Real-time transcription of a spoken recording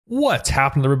What's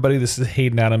happening, everybody? This is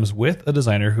Hayden Adams with A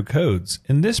Designer Who Codes.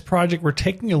 In this project, we're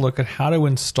taking a look at how to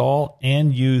install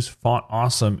and use Font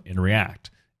Awesome in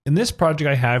React. In this project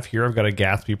I have here, I've got a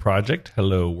Gatsby project,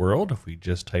 hello world. If we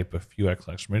just type a few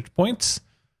exclamation points,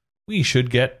 we should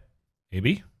get,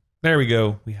 maybe, there we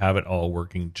go. We have it all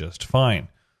working just fine.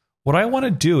 What I want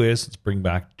to do is, let's bring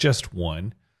back just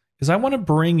one, is I want to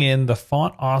bring in the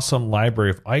Font Awesome library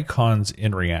of icons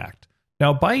in React.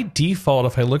 Now, by default,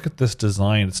 if I look at this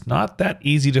design, it's not that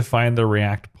easy to find the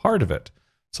React part of it.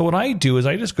 So what I do is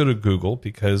I just go to Google,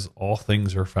 because all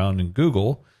things are found in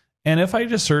Google. And if I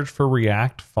just search for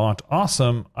React Font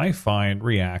Awesome, I find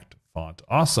React Font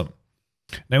Awesome.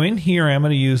 Now in here, I'm going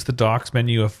to use the docs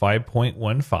menu of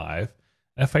 5.15. And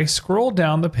if I scroll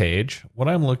down the page, what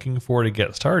I'm looking for to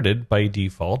get started by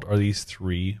default are these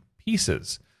three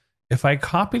pieces. If I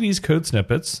copy these code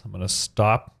snippets, I'm going to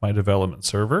stop my development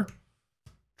server,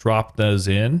 drop those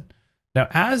in. Now,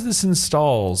 as this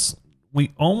installs,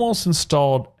 we almost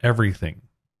installed everything,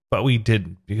 but we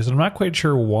didn't, because I'm not quite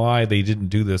sure why they didn't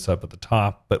do this up at the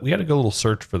top, but we had to go a little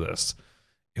search for this.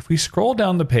 If we scroll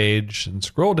down the page and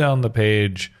scroll down the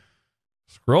page,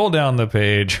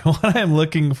 what I'm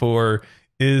looking for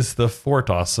is the Font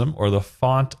Awesome or the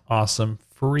Font Awesome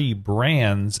free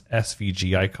brands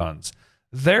SVG icons.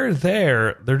 They're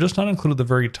there, they're just not included at the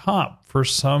very top for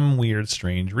some weird,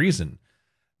 strange reason.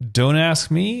 Don't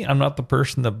ask me. I'm not the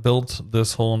person that built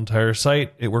this whole entire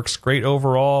site. It works great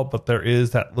overall, but there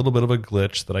is that little bit of a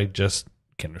glitch that I just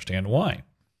can't understand why.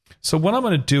 So what I'm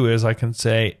going to do is I can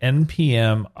say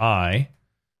npm i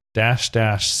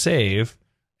 -- save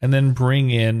and then bring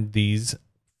in these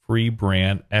free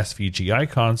brand SVG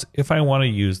icons if I want to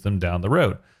use them down the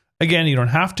road. Again, you don't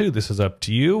have to. This is up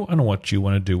to you on what you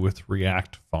want to do with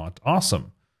React Font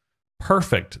Awesome.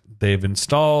 Perfect. They've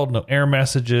installed, no error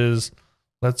messages.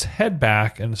 Let's head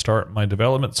back and start my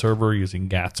development server using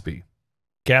Gatsby.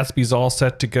 Gatsby's all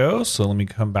set to go, so let me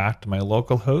come back to my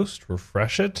local host,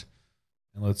 refresh it,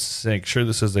 and let's make sure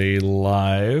this is a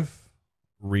live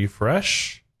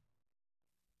refresh.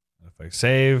 If I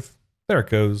save, there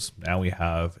it goes. Now we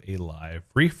have a live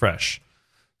refresh.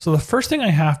 So the first thing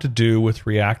I have to do with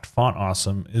React Font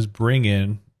Awesome is bring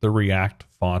in the React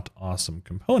Font Awesome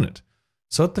component.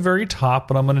 So at the very top,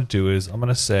 what I'm going to do is I'm going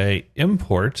to say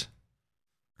import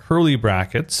curly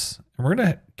brackets, and we're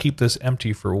going to keep this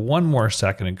empty for one more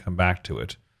second and come back to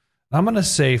it. I'm going to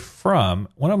say from,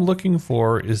 what I'm looking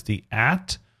for is the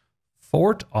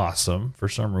 @Font Awesome. For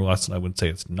some reason, I wouldn't say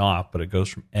it's not, but it goes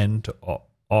from N to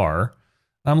R.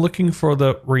 I'm looking for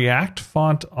the React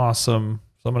Font Awesome.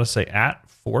 So I'm going to say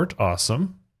 @Font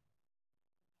Awesome.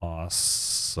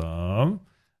 Awesome.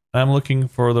 I'm looking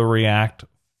for the React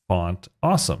Font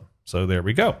Awesome. So there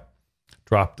we go.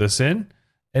 Drop this in.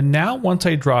 And now once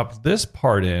I drop this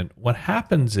part in, what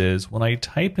happens is when I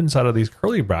type inside of these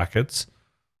curly brackets,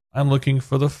 I'm looking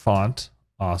for the Font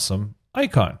Awesome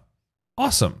icon.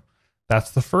 Awesome.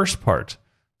 That's the first part.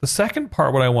 The second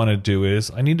part, what I want to do is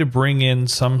I need to bring in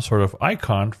some sort of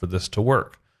icon for this to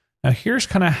work. Now here's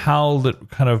kind of how that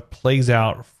kind of plays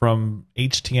out from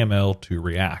HTML to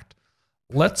React.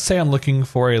 Let's say I'm looking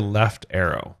for a left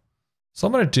arrow. So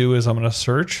what I'm going to do is I'm going to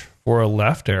search for a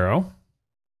left arrow.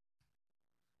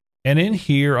 And in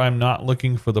here, I'm not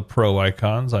looking for the pro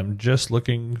icons. I'm just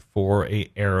looking for a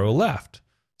arrow left.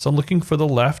 So I'm looking for the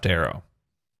left arrow.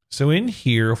 So in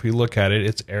here, if we look at it,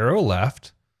 it's arrow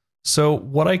left. So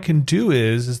what I can do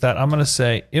is that I'm going to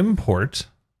say import,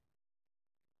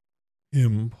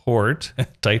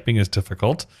 typing is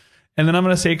difficult. And then I'm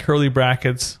going to say curly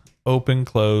brackets, open,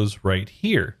 close right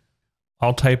here.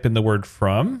 I'll type in the word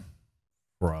from,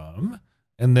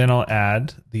 and then I'll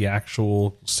add the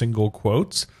actual single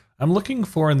quotes. I'm looking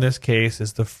for, in this case,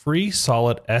 is the free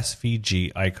solid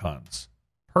SVG icons.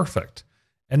 Perfect.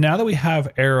 And now that we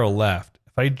have arrow left,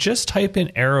 if I just type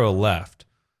in arrow left,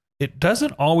 it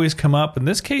doesn't always come up. In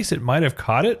this case, it might have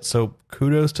caught it, so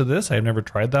kudos to this. I've never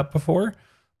tried that before.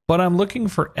 But I'm looking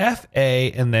for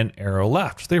FA and then arrow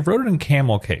left. So they've wrote it in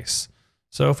camel case.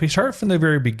 So if we start from the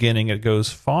very beginning, it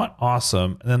goes Font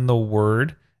Awesome, and then the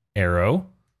word arrow.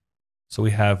 So we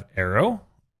have arrow,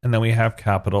 and then we have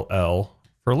capital L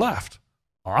for left.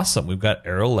 Awesome. We've got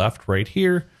arrow left right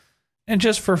here. And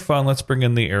just for fun, let's bring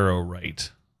in the arrow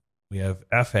right. We have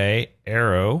FA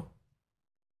arrow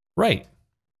right.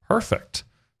 Perfect.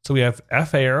 So we have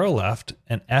FA arrow left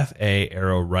and FA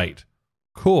arrow right.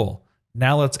 Cool.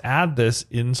 Now let's add this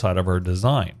inside of our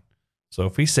design. So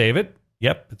if we save it,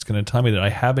 yep, it's going to tell me that I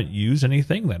haven't used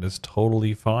anything. That is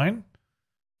totally fine.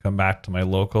 Come back to my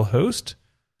local host.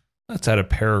 Let's add a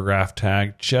paragraph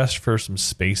tag just for some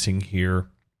spacing here.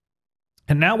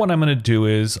 And now what I'm going to do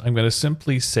is I'm going to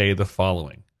simply say the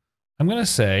following. I'm going to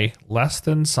say less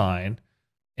than sign,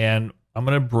 and I'm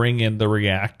going to bring in the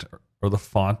React or the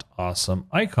font awesome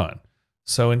icon.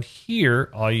 So in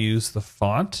here, I'll use the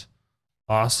font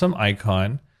awesome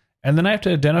icon, and then I have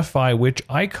to identify which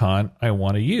icon I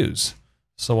want to use.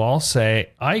 So I'll say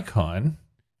icon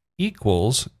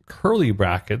equals curly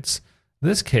brackets, in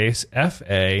this case,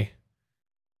 FA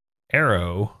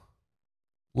arrow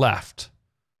left.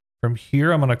 From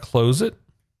here, I'm going to close it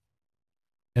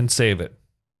and save it.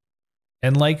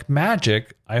 And like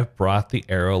magic, I've brought the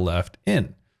arrow left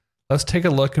in. Let's take a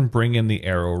look and bring in the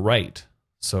arrow right.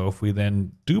 So if we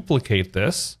then duplicate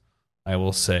this, I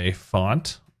will say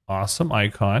font awesome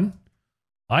icon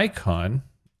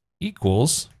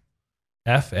equals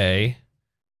FA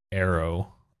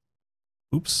arrow,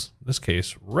 oops, in this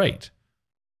case, right.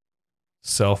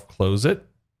 Self-close it,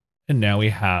 and now we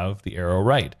have the arrow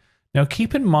right. Now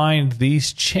keep in mind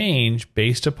these change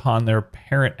based upon their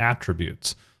parent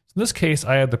attributes. So in this case,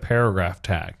 I have the paragraph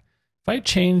tag. If I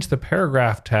change the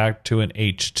paragraph tag to an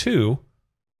H2,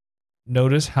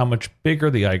 notice how much bigger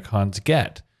the icons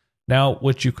get. Now,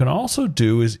 what you can also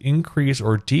do is increase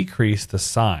or decrease the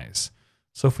size.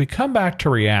 So if we come back to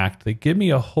React, they give me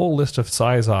a whole list of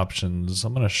size options.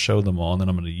 I'm going to show them all, and then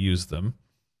I'm going to use them.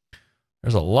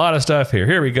 There's a lot of stuff here.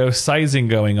 Here we go, sizing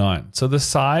going on. So the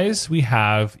size we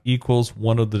have equals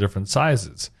one of the different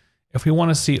sizes. If we want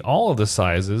to see all of the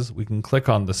sizes, we can click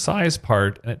on the size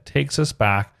part, and it takes us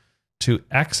back to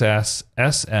XS,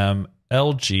 SM,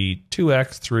 LG,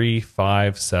 2X, 3,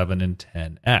 5, 7, and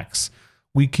 10X.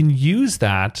 We can use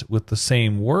that with the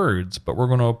same words, but we're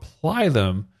going to apply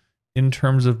them in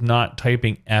terms of not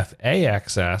typing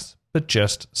FAXS, but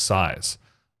just size.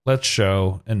 Let's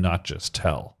show and not just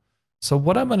tell. So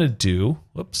what I'm going to do,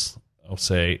 whoops, I'll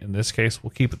say in this case, we'll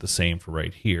keep it the same for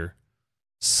right here.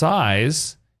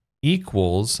 Size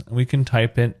equals, and we can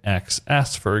type in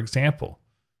XS, for example.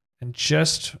 And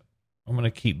just, I'm going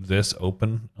to keep this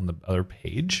open on the other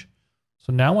page.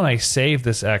 So now when I save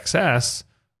this XS,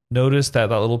 notice that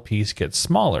that little piece gets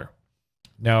smaller.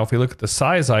 Now, if we look at the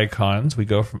size icons, we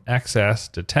go from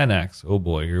XS to 10X. Oh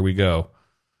boy, here we go.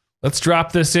 Let's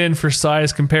drop this in for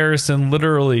size comparison.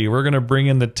 Literally, we're going to bring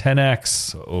in the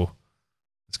 10X. Oh,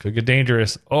 this could get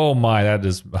dangerous. Oh my, that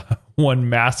is one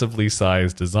massively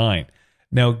sized design.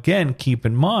 Now, again, keep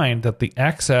in mind that the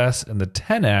XS and the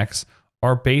 10X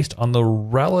are based on the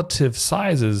relative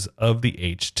sizes of the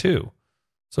H2.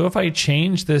 So if I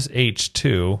change this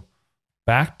H2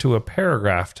 back to a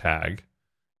paragraph tag,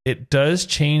 it does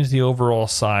change the overall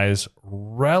size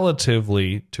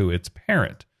relatively to its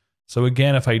parent. So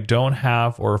again, if I don't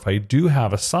have, or if I do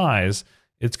have a size,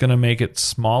 it's going to make it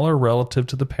smaller relative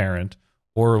to the parent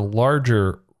or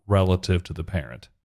larger relative to the parent.